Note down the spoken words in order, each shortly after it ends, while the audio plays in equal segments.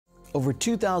Over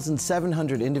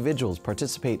 2,700 individuals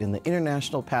participate in the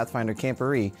International Pathfinder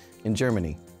Camporee in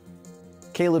Germany.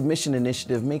 Caleb Mission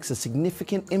Initiative makes a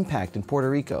significant impact in Puerto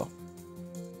Rico.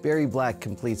 Barry Black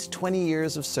completes 20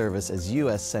 years of service as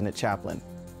U.S. Senate chaplain.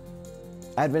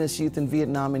 Adventist youth in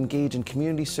Vietnam engage in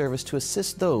community service to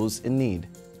assist those in need.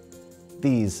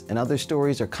 These and other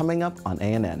stories are coming up on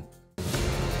ANN.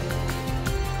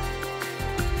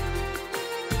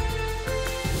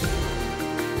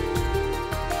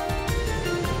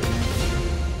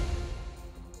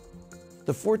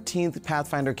 The 14th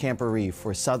Pathfinder Camporee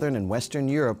for Southern and Western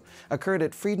Europe occurred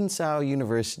at Friedensau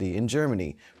University in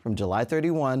Germany from July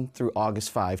 31 through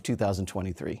August 5,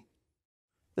 2023.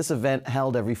 This event,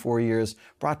 held every 4 years,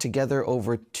 brought together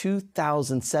over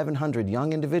 2,700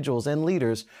 young individuals and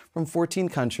leaders from 14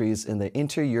 countries in the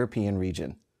inter-European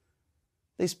region.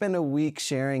 They spend a week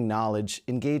sharing knowledge,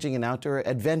 engaging in outdoor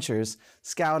adventures,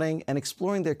 scouting, and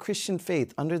exploring their Christian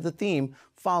faith under the theme,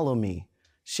 Follow Me,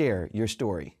 Share Your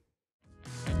Story.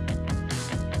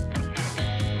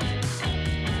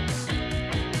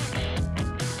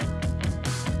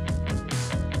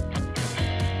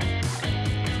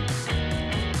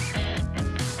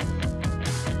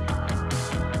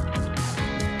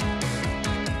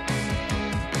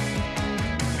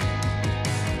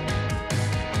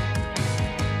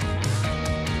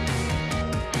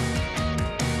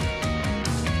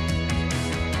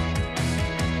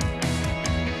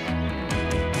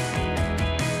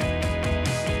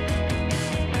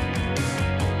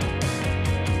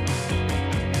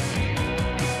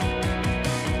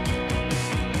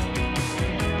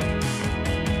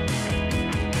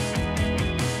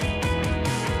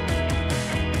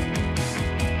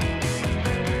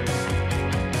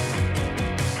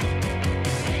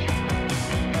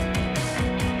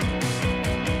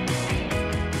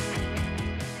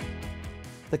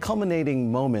 The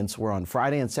culminating moments were on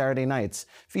Friday and Saturday nights,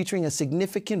 featuring a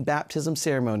significant baptism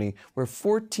ceremony where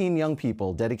 14 young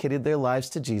people dedicated their lives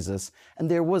to Jesus,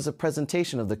 and there was a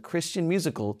presentation of the Christian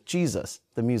musical, Jesus,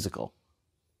 the Musical.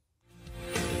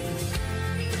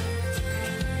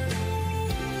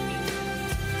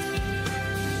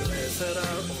 Blessed are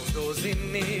all those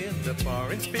in need, the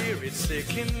poor in spirit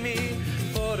sick in me,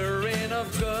 for the reign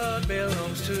of God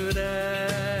belongs to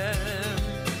them.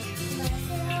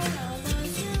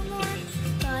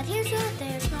 God hears what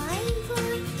they're crying for,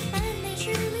 and they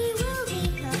surely will be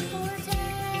comforted.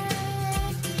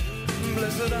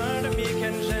 Blessed are the meek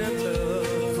and gentle,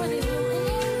 For they will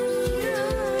inherit the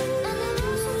earth, and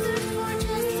those who thirst for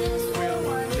justice will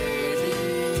one day be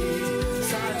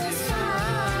satisfied.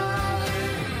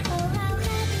 Oh, how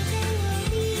happy they will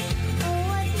be! Oh,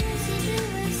 what mercy to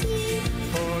receive!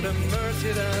 for the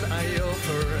mercy that I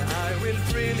offer, I will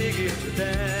freely give to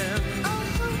them. Oh,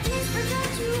 please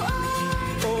forget you all.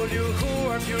 All you who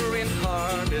are pure in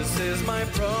heart, this is my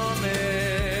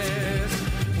promise.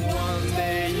 One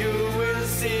day you will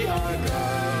see our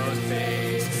God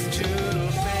face to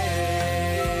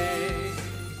face.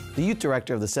 The youth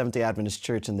director of the Seventh-day Adventist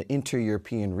Church in the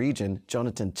inter-European region,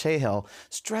 Jonathan Chahel,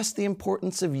 stressed the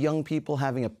importance of young people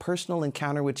having a personal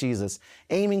encounter with Jesus,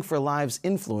 aiming for lives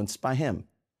influenced by him.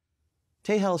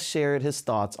 Chahel shared his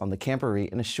thoughts on the Camporee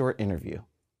in a short interview.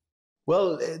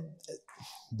 Well,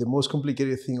 the most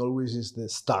complicated thing always is the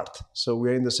start. So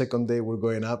we're in the second day, we're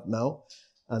going up now,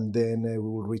 and then we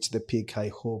will reach the peak, I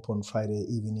hope, on Friday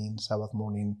evening, Sabbath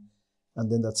morning, and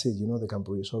then that's it, the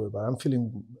Camporee is over. But I'm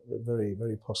feeling very,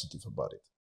 very positive about it.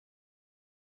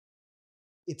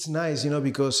 It's nice,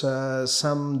 because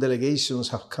some delegations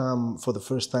have come for the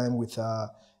first time with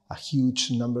a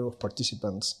huge number of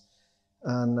participants,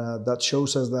 and that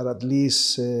shows us that at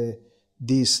least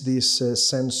this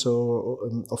sense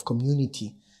of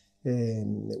community,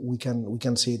 we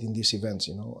can see it in these events,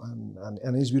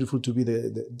 and it's beautiful to be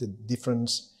the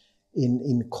difference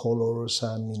in colors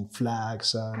and in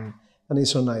flags, and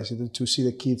it's so nice to see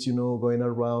the kids, going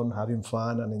around, having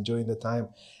fun and enjoying the time.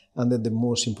 And then the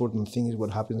most important thing is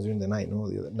what happens during the night,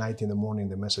 the night in the morning,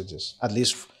 the messages, at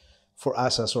least for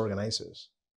us as organizers.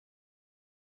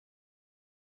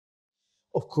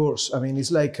 Of course,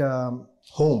 it's like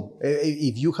home.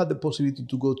 If you had the possibility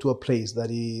to go to a place that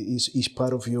is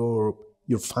part of your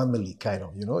family, kind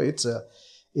of,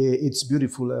 it's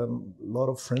beautiful. A lot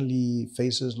of friendly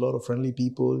faces, a lot of friendly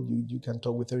people. You can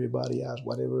talk with everybody, ask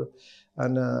whatever,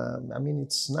 and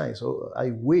it's nice. So I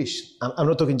wish, I'm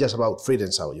not talking just about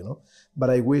Friedensau, but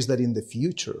I wish that in the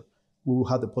future we will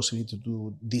have the possibility to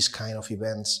do this kind of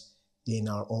events in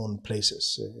our own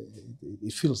places.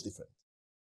 It feels different.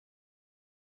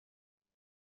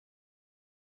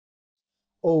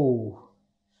 Oh,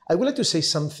 I would like to say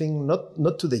something,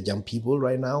 not to the young people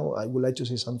right now. I would like to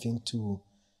say something to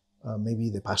maybe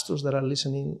the pastors that are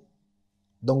listening.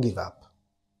 Don't give up.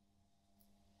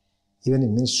 Even if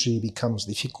ministry becomes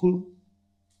difficult,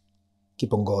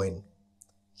 keep on going.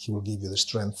 He will give you the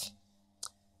strength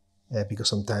because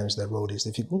sometimes the road is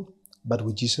difficult, but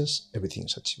with Jesus, everything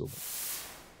is achievable.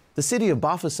 The city of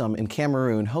Bafoussam in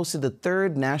Cameroon hosted the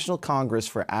 3rd National Congress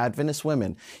for Adventist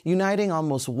Women, uniting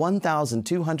almost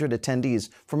 1,200 attendees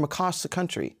from across the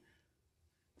country.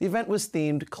 The event was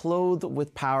themed, "Clothed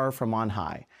with Power from on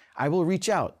High. I will reach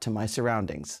out to my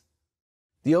surroundings."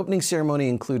 The opening ceremony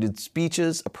included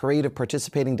speeches, a parade of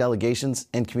participating delegations,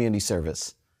 and community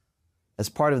service. As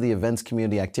part of the event's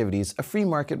community activities, a free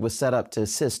market was set up to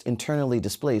assist internally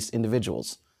displaced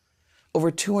individuals. Over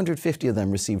 250 of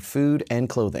them received food and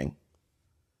clothing.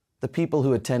 The people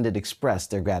who attended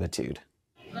expressed their gratitude.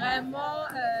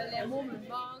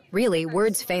 Really,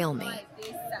 words fail me.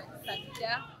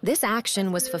 This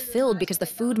action was fulfilled because the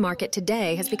food market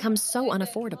today has become so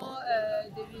unaffordable.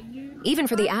 Even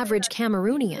for the average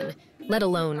Cameroonian, let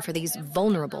alone for these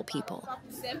vulnerable people.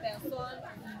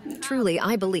 Truly,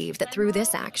 I believe that through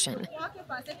this action,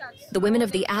 the women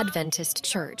of the Adventist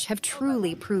Church have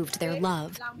truly proved their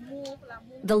love.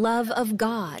 The love of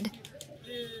God.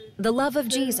 The love of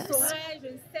Jesus.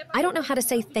 I don't know how to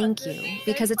say thank you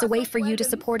because it's a way for you to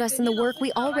support us in the work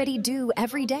we already do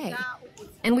every day.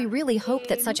 And we really hope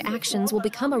that such actions will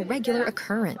become a regular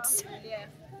occurrence.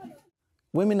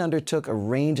 Women undertook a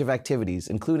range of activities,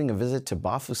 including a visit to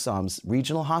Bafoussam's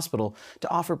regional hospital to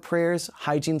offer prayers,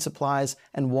 hygiene supplies,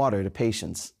 and water to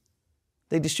patients.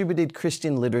 They distributed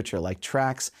Christian literature like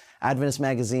tracts, Adventist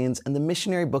magazines, and the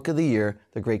missionary book of the year,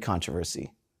 The Great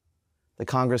Controversy. The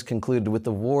Congress concluded with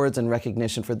awards and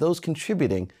recognition for those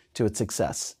contributing to its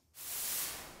success.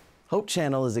 Hope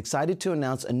Channel is excited to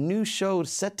announce a new show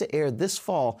set to air this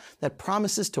fall that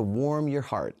promises to warm your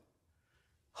heart.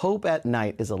 Hope at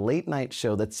Night is a late-night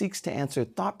show that seeks to answer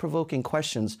thought-provoking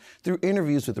questions through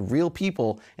interviews with real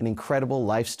people and incredible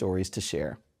life stories to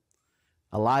share.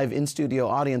 A live in-studio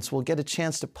audience will get a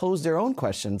chance to pose their own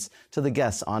questions to the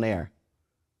guests on air.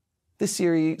 This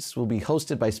series will be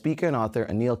hosted by speaker and author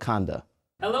Anil Kanda.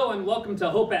 Hello and welcome to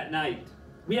Hope at Night.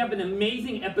 We have an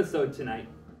amazing episode tonight.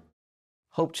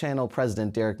 Hope Channel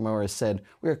President Derek Morris said,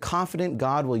 "We are confident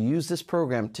God will use this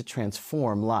program to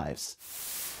transform lives."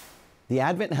 The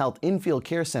Advent Health Infield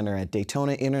Care Center at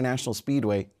Daytona International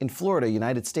Speedway in Florida,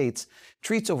 United States,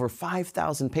 treats over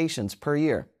 5,000 patients per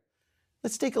year.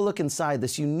 Let's take a look inside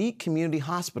this unique community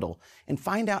hospital and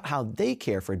find out how they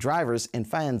care for drivers and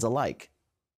fans alike.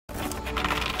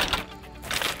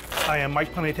 I am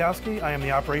Mike Poniatowski. I am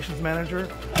the operations manager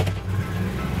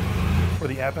for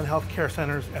the Advent Health Care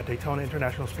Centers at Daytona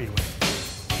International Speedway.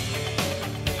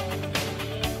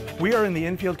 We are in the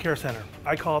Infield Care Center.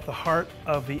 I call it the heart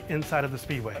of the inside of the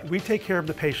Speedway. We take care of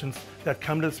the patients that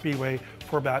come to the Speedway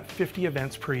for about 50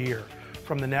 events per year.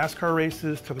 From the NASCAR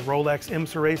races to the Rolex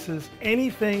IMSA races,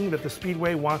 anything that the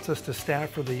Speedway wants us to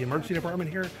staff for the emergency department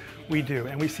here, we do,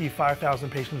 and we see 5,000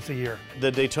 patients a year.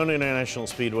 The Daytona International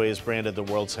Speedway is branded the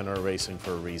World Center of Racing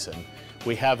for a reason.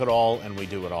 We have it all and we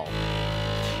do it all.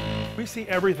 We see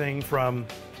everything from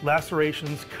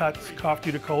lacerations, cuts, cough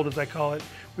due to cold as I call it.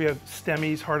 We have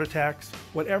STEMIs, heart attacks,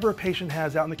 whatever a patient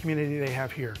has out in the community they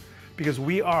have here. Because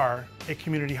we are a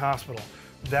community hospital.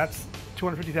 That's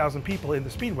 250,000 people in the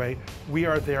Speedway. We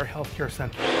are their healthcare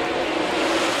center.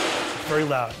 It's very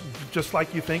loud. Just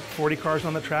like you think 40 cars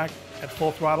on the track at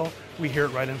full throttle, we hear it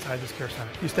right inside this care center.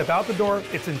 You step out the door,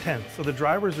 it's intense. So the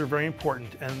drivers are very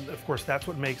important, and of course that's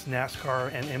what makes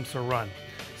NASCAR and IMSA run.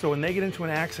 So when they get into an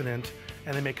accident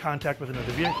and they make contact with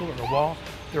another vehicle or a wall,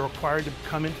 they're required to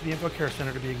come into the Info Care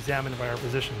Center to be examined by our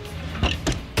physicians.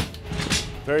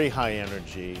 Very high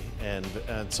energy and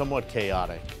somewhat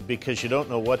chaotic because you don't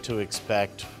know what to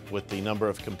expect with the number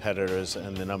of competitors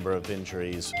and the number of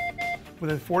injuries.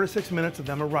 Within 4 to 6 minutes of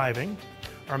them arriving,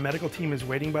 our medical team is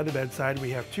waiting by the bedside. We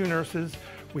have 2 nurses,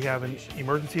 we have an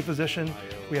emergency physician,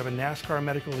 we have a NASCAR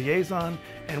medical liaison,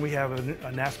 and we have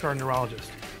a NASCAR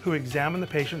neurologist who examine the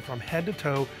patient from head to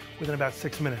toe within about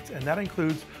 6 minutes, and that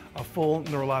includes a full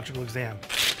neurological exam.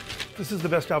 This is the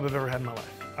best job I've ever had in my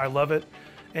life. I love it,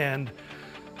 and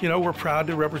you know, we're proud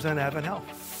to represent Advent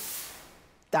Health.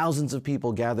 Thousands of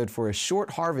people gathered for a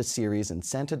short harvest series in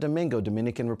Santo Domingo,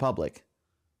 Dominican Republic.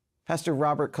 Pastor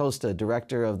Robert Costa,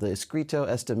 director of the Escrito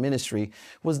Esta Ministry,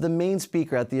 was the main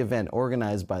speaker at the event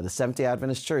organized by the Seventh-day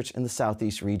Adventist Church in the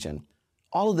Southeast region.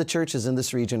 All of the churches in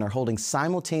this region are holding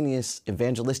simultaneous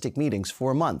evangelistic meetings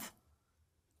for a month.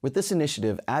 With this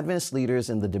initiative, Adventist leaders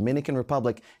in the Dominican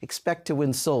Republic expect to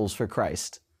win souls for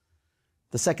Christ.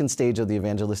 The second stage of the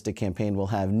evangelistic campaign will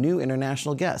have new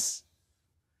international guests.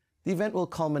 The event will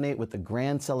culminate with a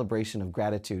grand celebration of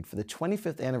gratitude for the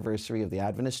 25th anniversary of the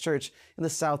Adventist Church in the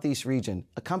Southeast region,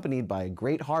 accompanied by a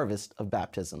great harvest of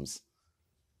baptisms.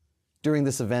 During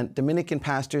this event, Dominican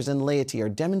pastors and laity are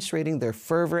demonstrating their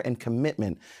fervor and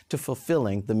commitment to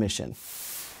fulfilling the mission.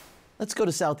 Let's go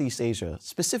to Southeast Asia,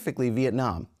 specifically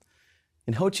Vietnam.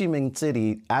 In Ho Chi Minh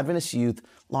City, Adventist youth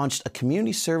launched a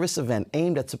community service event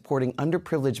aimed at supporting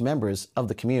underprivileged members of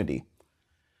the community.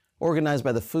 Organized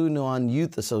by the Phu Nuon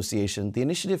Youth Association, the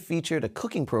initiative featured a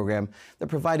cooking program that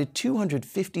provided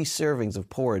 250 servings of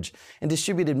porridge and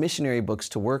distributed missionary books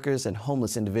to workers and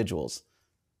homeless individuals.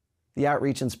 The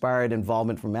outreach inspired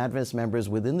involvement from Adventist members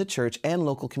within the church and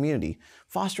local community,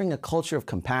 fostering a culture of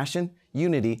compassion,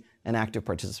 unity, and active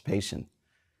participation.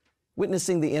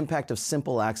 Witnessing the impact of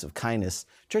simple acts of kindness,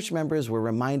 church members were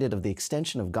reminded of the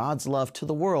extension of God's love to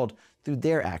the world through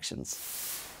their actions.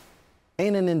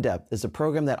 ANN In-Depth is a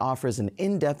program that offers an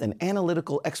in-depth and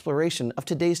analytical exploration of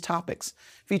today's topics,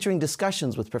 featuring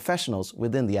discussions with professionals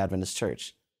within the Adventist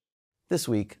Church. This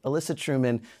week, Alyssa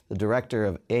Truman, the director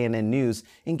of ANN News,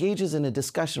 engages in a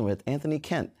discussion with Anthony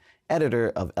Kent,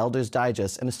 editor of Elders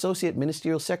Digest and associate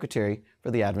ministerial secretary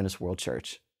for the Adventist World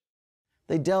Church.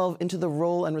 They delve into the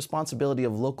role and responsibility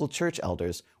of local church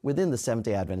elders within the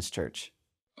Seventh-day Adventist Church.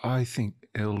 I think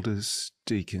elders,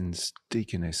 deacons,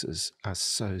 deaconesses are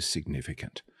so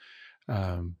significant.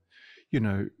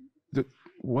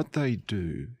 What they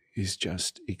do is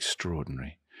just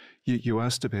extraordinary. You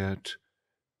asked about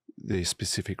their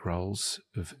specific roles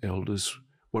of elders,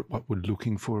 what we're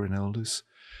looking for in elders.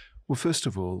 Well, first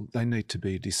of all, they need to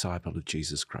be a disciple of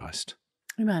Jesus Christ.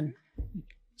 Amen.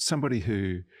 Somebody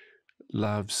who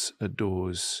loves,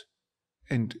 adores,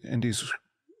 and is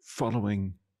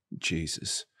following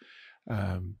Jesus.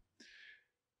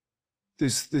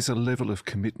 There's a level of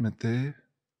commitment there,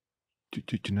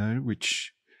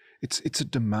 which it's a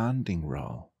demanding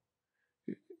role,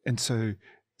 and so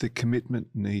the commitment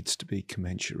needs to be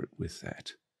commensurate with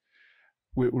that.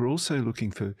 We're also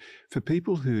looking for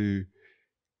people who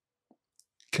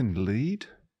can lead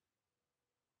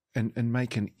and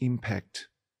make an impact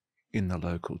in the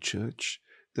local church,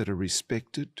 that are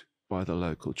respected by the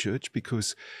local church,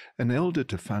 because an elder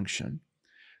to function,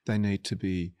 they need to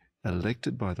be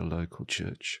elected by the local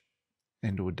church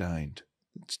and ordained.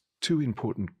 It's two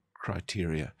important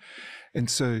criteria. And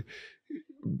so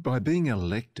by being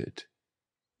elected,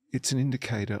 it's an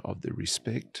indicator of the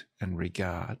respect and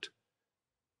regard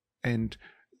and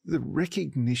the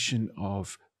recognition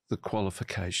of the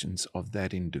qualifications of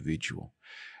that individual.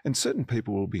 And certain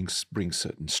people will bring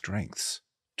certain strengths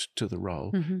to the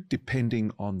role,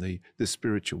 depending on the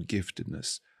spiritual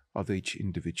giftedness of each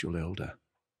individual elder.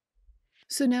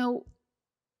 So now,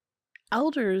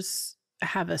 elders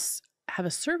have a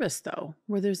service, though,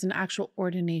 where there's an actual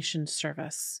ordination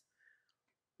service.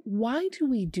 Why do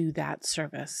we do that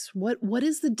service? What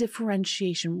is the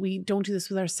differentiation? We don't do this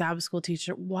with our Sabbath school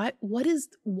teacher. Why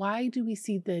do we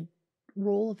see the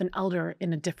role of an elder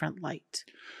in a different light?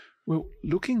 Well,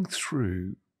 looking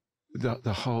through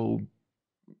the whole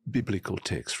biblical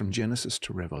text from Genesis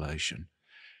to Revelation,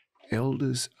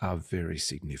 elders are very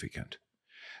significant.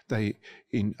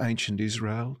 In ancient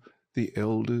Israel, the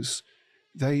elders,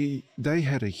 they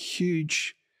had a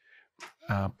huge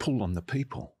pull on the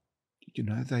people.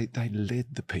 They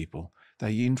led the people.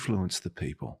 They influenced the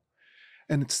people.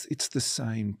 And it's the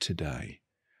same today.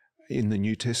 In the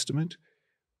New Testament,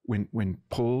 when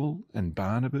Paul and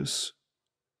Barnabas,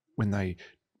 when they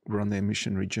were on their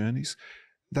missionary journeys,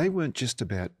 they weren't just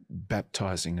about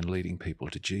baptizing and leading people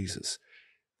to Jesus.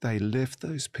 They left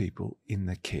those people in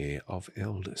the care of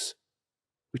elders,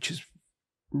 which is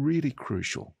really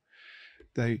crucial.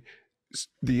 The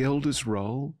elders'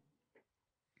 role,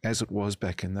 as it was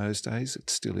back in those days, it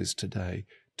still is today,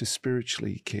 to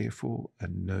spiritually care for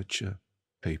and nurture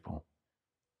people,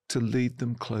 to lead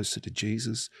them closer to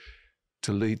Jesus,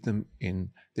 to lead them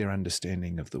in their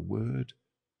understanding of the Word,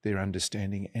 their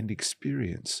understanding and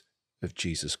experience of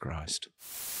Jesus Christ.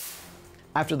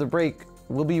 After the break,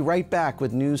 we'll be right back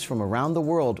with news from around the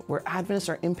world where Adventists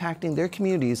are impacting their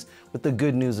communities with the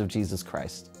good news of Jesus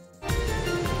Christ.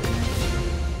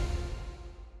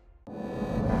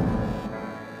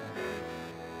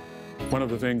 One of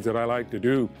the things that I like to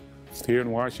do here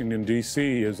in Washington,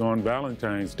 D.C. is on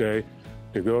Valentine's Day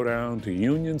to go down to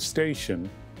Union Station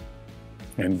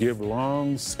and give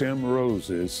long stem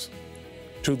roses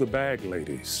to the bag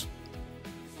ladies,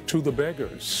 to the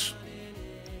beggars.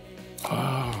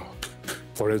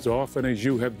 For as often as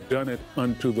you have done it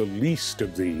unto the least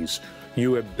of these,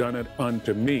 you have done it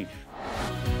unto me.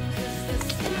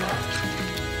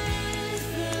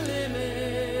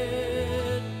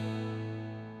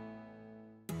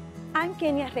 I'm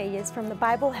Kenya Reyes from the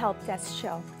Bible Help Desk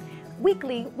Show.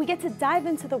 Weekly, we get to dive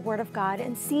into the Word of God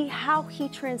and see how He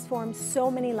transformed so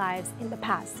many lives in the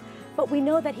past. But we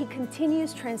know that He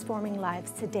continues transforming lives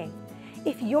today.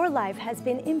 If your life has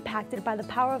been impacted by the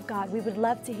power of God, we would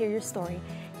love to hear your story.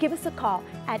 Give us a call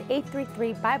at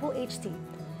 833-BIBLE-HD,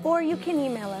 or you can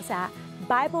email us at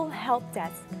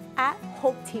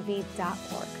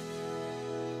BibleHelpDesk@hopetv.org.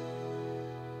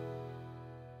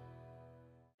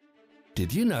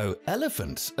 Did you know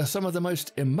elephants are some of the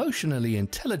most emotionally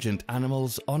intelligent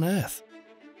animals on Earth?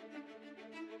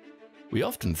 We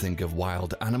often think of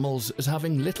wild animals as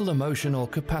having little emotion or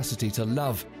capacity to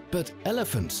love, but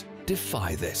elephants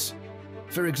defy this.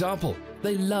 For example,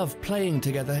 they love playing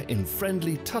together in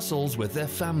friendly tussles with their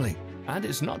family. And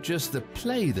it's not just the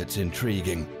play that's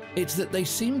intriguing, it's that they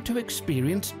seem to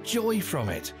experience joy from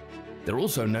it. They're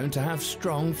also known to have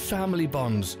strong family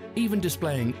bonds, even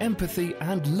displaying empathy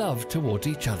and love towards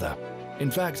each other.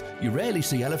 In fact, you rarely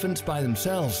see elephants by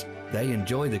themselves. They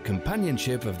enjoy the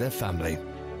companionship of their family.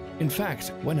 In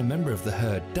fact, when a member of the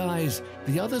herd dies,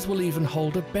 the others will even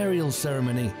hold a burial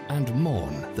ceremony and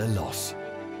mourn the loss.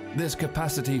 This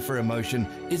capacity for emotion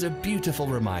is a beautiful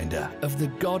reminder of the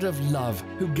God of love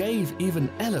who gave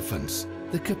even elephants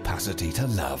the capacity to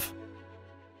love.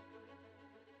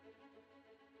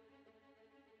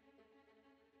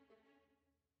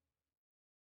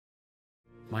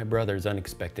 My brother's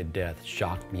unexpected death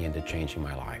shocked me into changing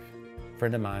my life. A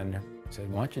friend of mine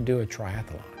said, "Why don't you do a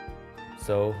triathlon?"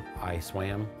 So I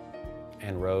swam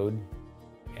and rode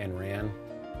and ran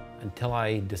until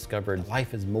I discovered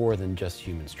life is more than just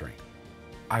human strength.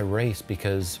 I race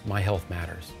because my health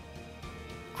matters.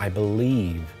 I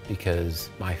believe because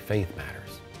my faith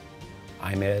matters.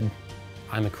 I'm Ed,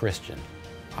 I'm a Christian.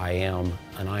 I am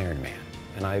an Ironman,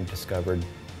 and I've discovered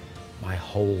my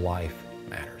whole life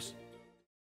matters.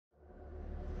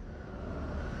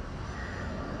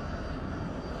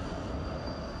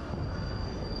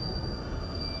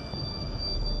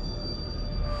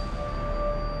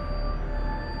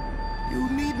 You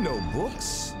need no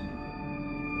books.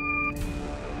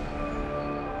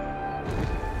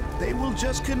 They will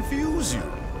just confuse you.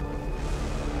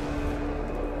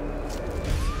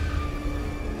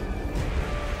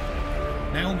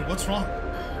 Naomi, what's wrong?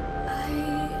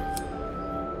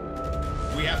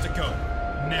 We have to go.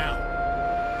 Now.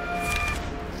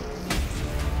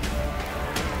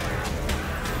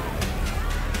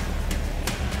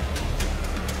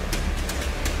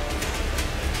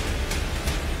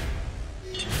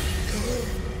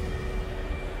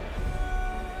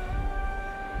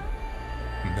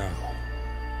 Now,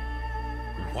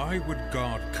 why would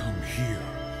God come here?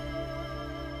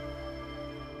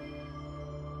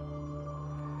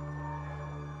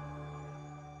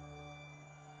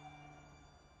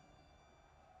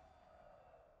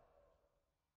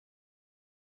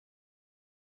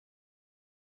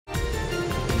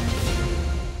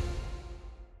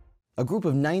 A group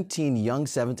of 19 young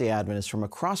Seventh-day Adventists from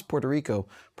across Puerto Rico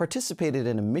participated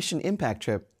in a mission impact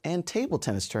trip and table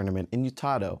tennis tournament in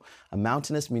Utado, a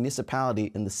mountainous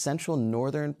municipality in the central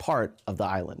northern part of the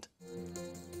island.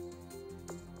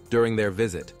 During their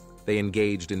visit, they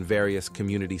engaged in various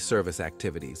community service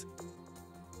activities,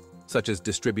 such as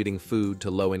distributing food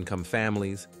to low-income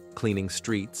families, cleaning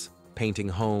streets, painting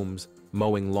homes,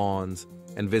 mowing lawns,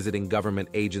 and visiting government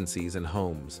agencies and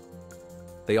homes.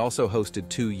 They also hosted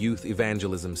 2 youth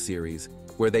evangelism series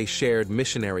where they shared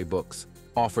missionary books,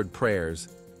 offered prayers,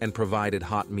 and provided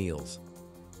hot meals.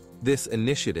 This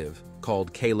initiative,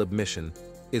 called Caleb Mission,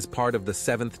 is part of the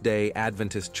Seventh-day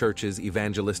Adventist Church's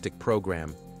evangelistic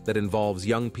program that involves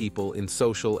young people in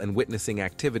social and witnessing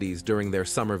activities during their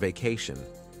summer vacation.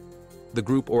 The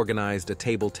group organized a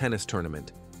table tennis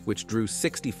tournament, which drew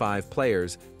 65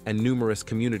 players and numerous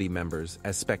community members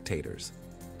as spectators.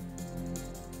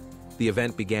 The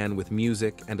event began with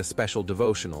music and a special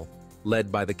devotional,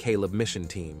 led by the Caleb Mission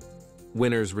team.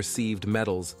 Winners received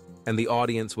medals, and the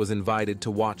audience was invited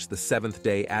to watch the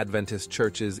Seventh-day Adventist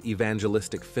Church's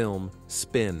evangelistic film,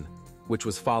 Spin, which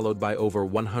was followed by over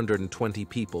 120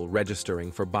 people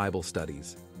registering for Bible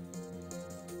studies.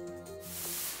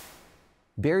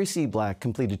 Barry C. Black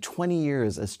completed 20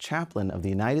 years as chaplain of the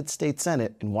United States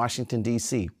Senate in Washington,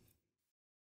 D.C.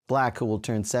 Black, who will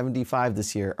turn 75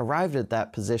 this year, arrived at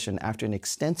that position after an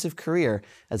extensive career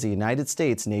as a United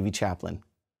States Navy chaplain.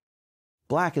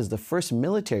 Black is the first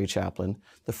military chaplain,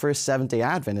 the first Seventh-day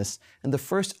Adventist, and the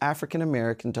first African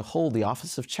American to hold the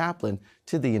office of chaplain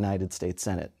to the United States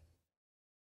Senate.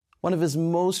 One of his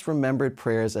most remembered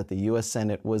prayers at the U.S.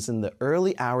 Senate was in the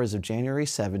early hours of January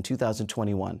 7,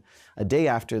 2021, a day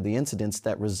after the incidents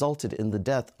that resulted in the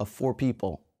death of 4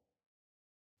 people.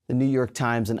 The New York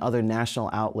Times and other national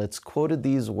outlets quoted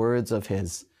these words of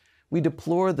his: "We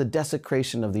deplore the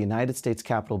desecration of the United States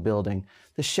Capitol building,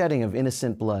 the shedding of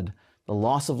innocent blood, the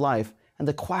loss of life, and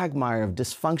the quagmire of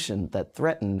dysfunction that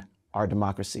threaten our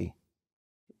democracy."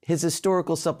 His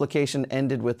historical supplication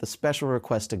ended with a special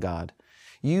request to God: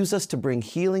 use us to bring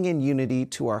healing and unity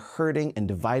to our hurting and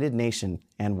divided nation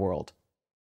and world.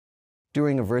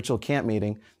 During a virtual camp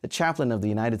meeting, the chaplain of the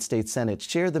United States Senate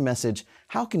shared the message,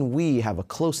 "How can we have a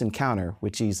close encounter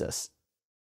with Jesus?"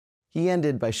 He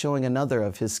ended by showing another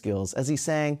of his skills as he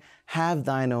sang, "Have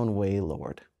thine own way,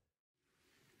 Lord."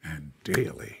 And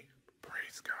daily,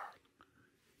 praise God,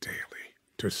 daily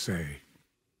to say,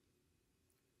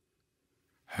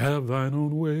 "Have thine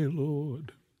own way,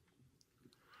 Lord.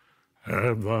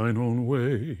 Have thine own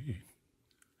way.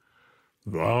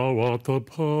 Thou art the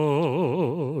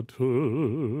potter,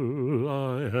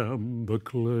 I am the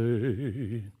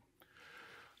clay.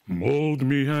 Mold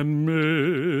me and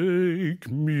make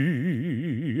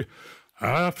me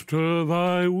after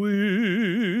thy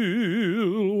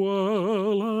will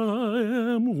while I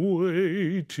am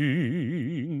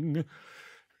waiting.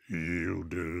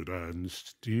 Yielded and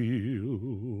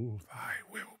still, thy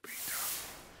will be done."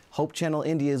 Hope Channel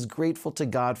India is grateful to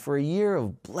God for a year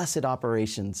of blessed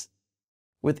operations.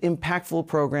 With impactful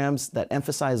programs that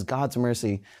emphasize God's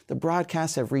mercy, the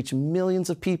broadcasts have reached millions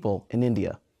of people in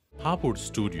India. Hapur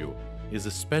Studio is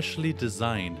especially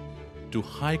designed to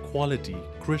high-quality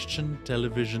Christian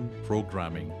television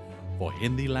programming for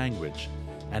Hindi language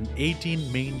and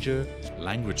 18 major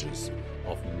languages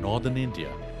of northern India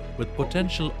with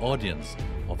potential audience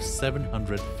of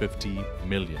 750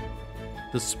 million.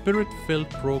 The Spirit-filled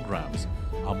programs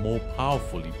are more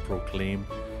powerfully proclaimed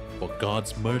for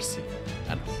God's mercy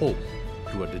and hope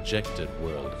to a dejected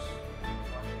world.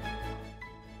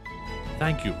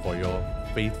 Thank you for your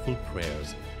faithful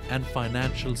prayers and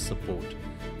financial support.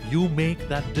 You make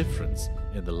that difference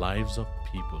in the lives of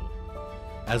people.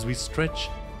 As we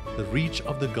stretch the reach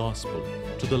of the gospel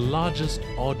to the largest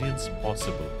audience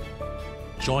possible,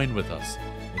 join with us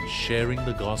in sharing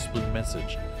the gospel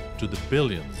message to the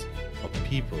billions of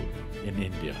people in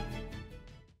India.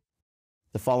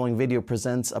 The following video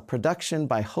presents a production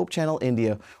by Hope Channel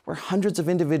India, where hundreds of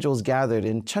individuals gathered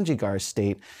in Chandigarh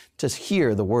state to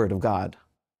hear the word of God.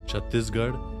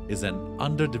 Chhattisgarh is an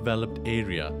underdeveloped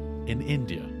area in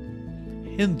India.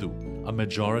 Hindu, a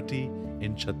majority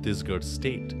in Chhattisgarh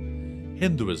state.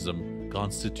 Hinduism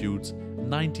constitutes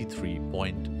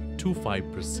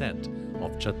 93.25%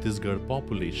 of Chhattisgarh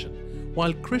population,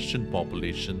 while Christian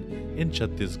population in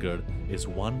Chhattisgarh is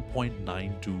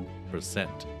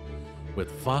 1.92%. With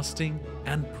fasting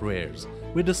and prayers,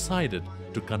 we decided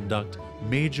to conduct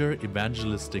major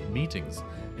evangelistic meetings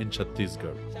in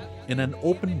Chhattisgarh in an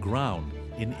open ground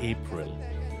in April.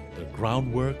 The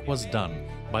groundwork was done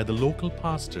by the local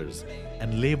pastors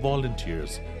and lay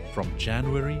volunteers from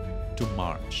January to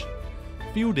March.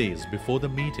 Few days before the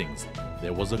meetings,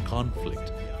 there was a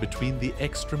conflict between the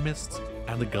extremists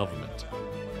and the government.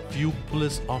 Few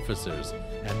police officers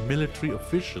and military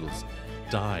officials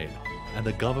died, and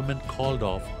the government called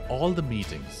off all the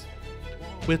meetings.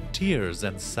 With tears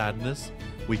and sadness,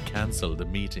 we cancelled the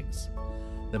meetings.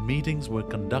 The meetings were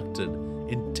conducted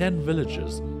in 10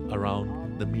 villages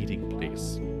around the meeting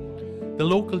place. The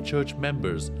local church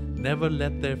members never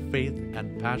let their faith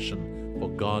and passion for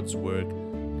God's work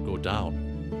go down.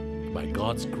 By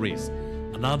God's grace,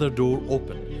 another door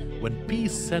opened when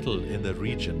peace settled in the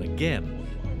region again.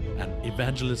 An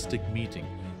evangelistic meeting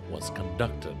was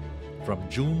conducted from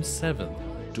June 7th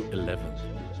to 11th.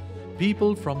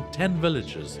 People from 10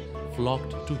 villages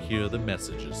flocked to hear the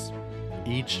messages.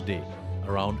 Each day,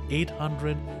 around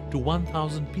 800 to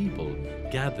 1,000 people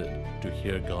gathered to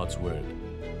hear God's word.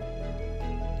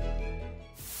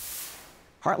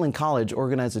 Heartland College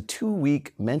organized a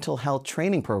 2-week mental health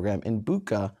training program in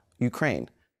Bucha, Ukraine.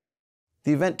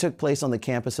 The event took place on the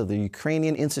campus of the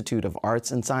Ukrainian Institute of Arts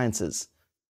and Sciences.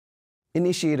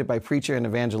 Initiated by preacher and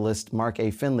evangelist Mark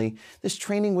A. Finley, this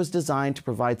training was designed to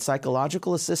provide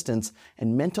psychological assistance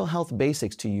and mental health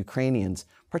basics to Ukrainians,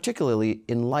 particularly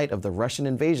in light of the Russian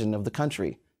invasion of the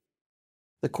country.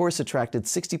 The course attracted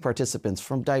 60 participants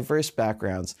from diverse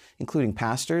backgrounds, including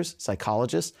pastors,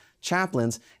 psychologists,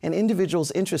 chaplains, and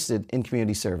individuals interested in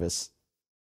community service.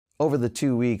 Over the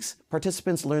 2 weeks,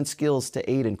 participants learned skills to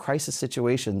aid in crisis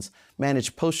situations,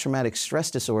 manage post-traumatic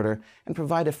stress disorder, and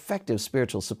provide effective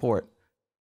spiritual support.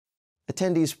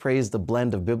 Attendees praised the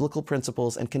blend of biblical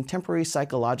principles and contemporary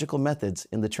psychological methods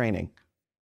in the training.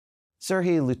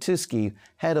 Serhiy Lutusky,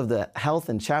 head of the Health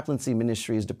and Chaplaincy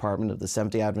Ministries Department of the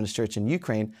Seventh-day Adventist Church in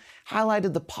Ukraine,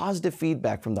 highlighted the positive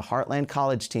feedback from the Heartland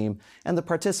College team and the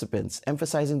participants,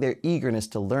 emphasizing their eagerness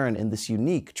to learn in this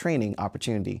unique training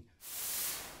opportunity.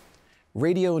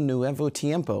 Radio Nuevo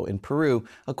Tiempo in Peru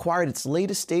acquired its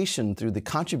latest station through the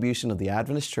contribution of the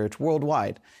Adventist Church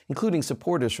worldwide, including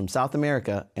supporters from South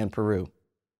America and Peru.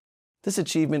 This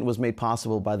achievement was made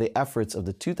possible by the efforts of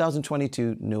the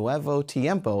 2022 Nuevo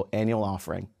Tiempo annual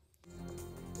offering.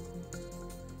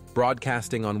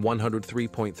 Broadcasting on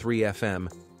 103.3 FM,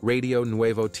 Radio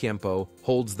Nuevo Tiempo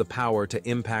holds the power to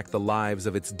impact the lives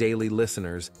of its daily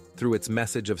listeners through its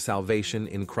message of salvation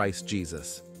in Christ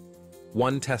Jesus.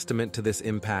 One testament to this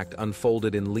impact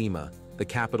unfolded in Lima, the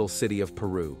capital city of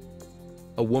Peru.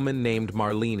 A woman named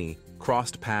Marlene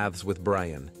crossed paths with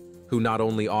Brian, who not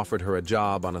only offered her a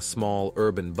job on a small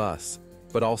urban bus,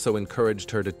 but also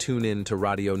encouraged her to tune in to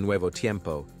Radio Nuevo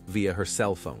Tiempo via her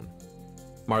cell phone.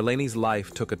 Marlene's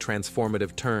life took a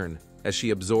transformative turn as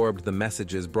she absorbed the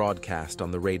messages broadcast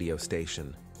on the radio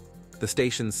station. The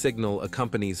station's signal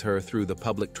accompanies her through the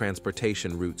public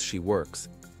transportation routes she works,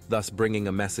 thus bringing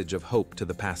a message of hope to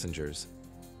the passengers.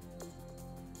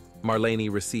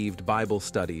 Marlene received Bible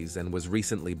studies and was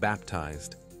recently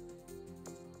baptized.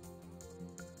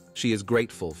 She is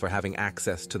grateful for having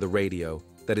access to the radio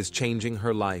that is changing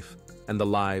her life and the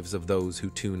lives of those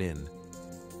who tune in.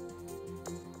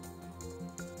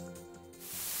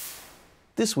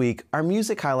 This week, our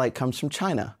music highlight comes from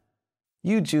China.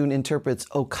 Yu Jun interprets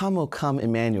O Come, O Come,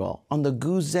 Emmanuel on the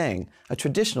guzheng, a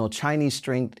traditional Chinese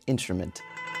stringed instrument.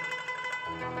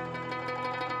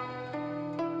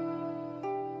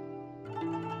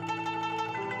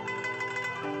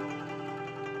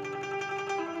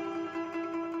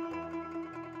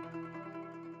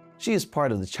 She is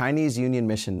part of the Chinese Union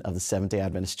Mission of the Seventh-day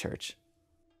Adventist Church.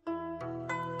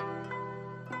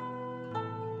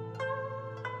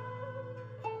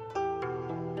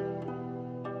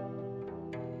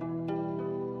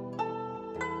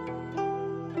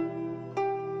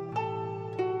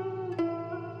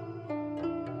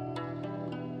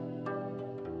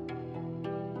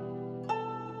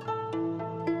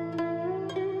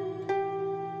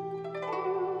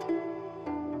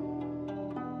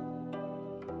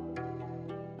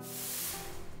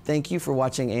 Thank you for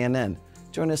watching ANN.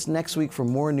 Join us next week for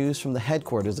more news from the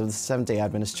headquarters of the Seventh-day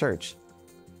Adventist Church.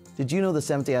 Did you know the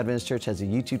Seventh-day Adventist Church has a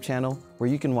YouTube channel where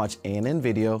you can watch ANN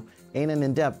Video, ANN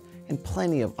In Depth, and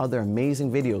plenty of other amazing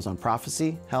videos on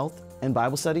prophecy, health, and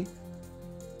Bible study?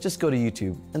 Just go to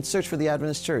YouTube and search for the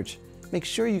Adventist Church. Make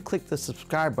sure you click the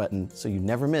subscribe button so you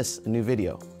never miss a new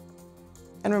video.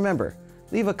 And remember,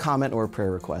 leave a comment or a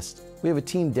prayer request. We have a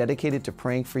team dedicated to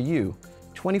praying for you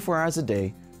 24 hours a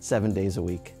day, 7 days a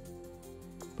week.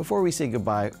 Before we say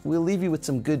goodbye, we'll leave you with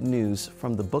some good news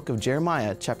from the book of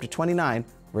Jeremiah, chapter 29,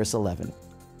 verse 11.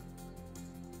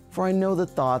 For I know the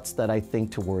thoughts that I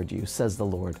think toward you, says the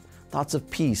Lord, thoughts of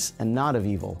peace and not of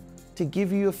evil, to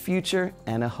give you a future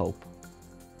and a hope.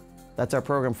 That's our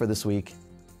program for this week.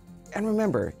 And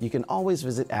remember, you can always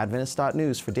visit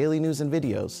adventist.news for daily news and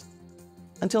videos.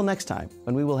 Until next time,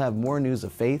 when we will have more news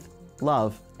of faith,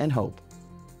 love, and hope.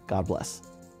 God bless.